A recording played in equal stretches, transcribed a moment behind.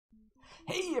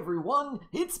Hey everyone,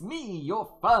 it's me,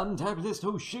 your fantabulous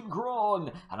host Shin,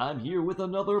 and I'm here with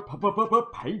another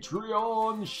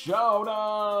Patreon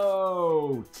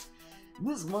shoutout!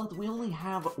 This month we only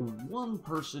have one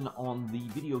person on the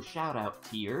video shoutout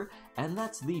tier, and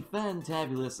that's the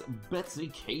fantabulous Betsy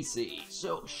Casey.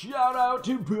 So shout out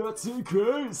to Betsy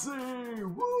Casey!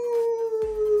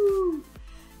 Woo!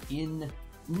 In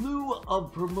lieu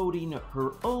of promoting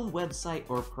her own website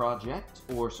or project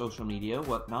or social media,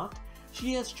 whatnot,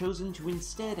 she has chosen to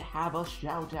instead have us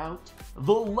shout out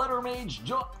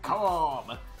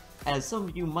thelettermage.com. As some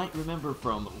of you might remember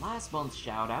from last month's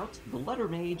shoutout, The Letter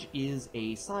Mage is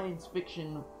a science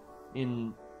fiction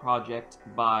project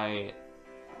by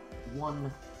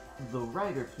one the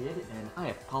writer kid, and I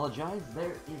apologize,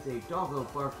 there is a doggo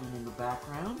barking in the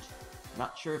background.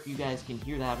 Not sure if you guys can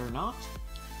hear that or not,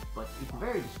 but it's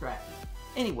very distracting.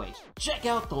 Anyways, check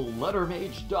out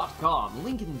thelettermage.com,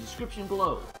 link in the description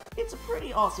below. It's a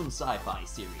pretty awesome sci-fi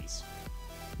series.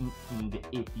 And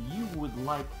if you would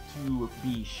like to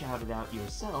be shouted out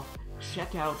yourself,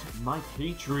 check out my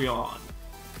Patreon.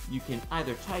 You can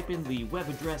either type in the web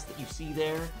address that you see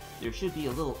there. There should be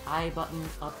a little I button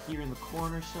up here in the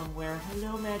corner somewhere.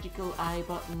 Hello, magical I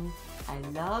button. I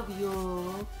love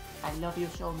you. I love you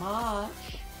so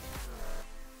much.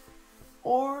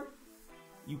 Or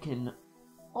you can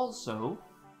also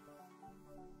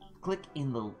click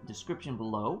in the description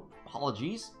below.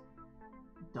 Apologies.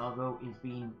 Doggo is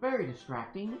being very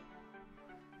distracting.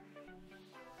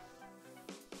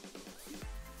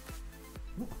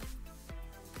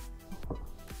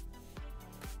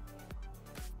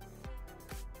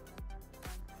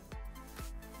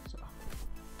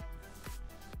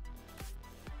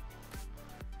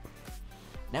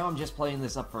 Now I'm just playing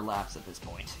this up for laughs at this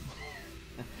point.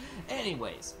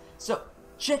 Anyways, so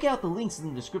check out the links in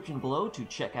the description below to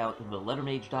check out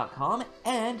thelettermage.com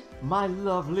and my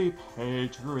lovely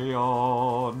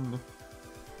Patreon.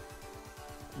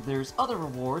 There's other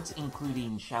rewards,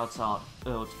 including shouts out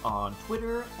on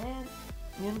Twitter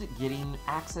and getting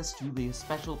access to the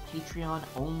special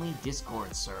Patreon-only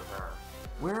Discord server,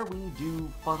 where we do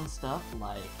fun stuff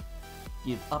like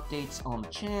give updates on the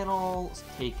channel,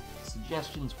 take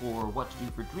suggestions for what to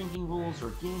do for drinking rules or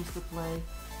games to play.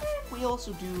 We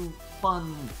also do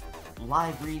fun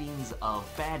live readings of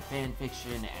bad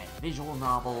fanfiction and visual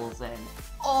novels and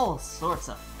all sorts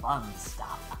of fun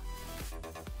stuff.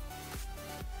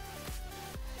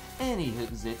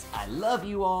 Anywhoozits, I love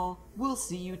you all. We'll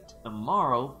see you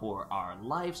tomorrow for our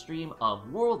live stream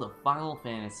of World of Final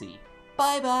Fantasy.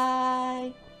 Bye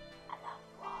bye!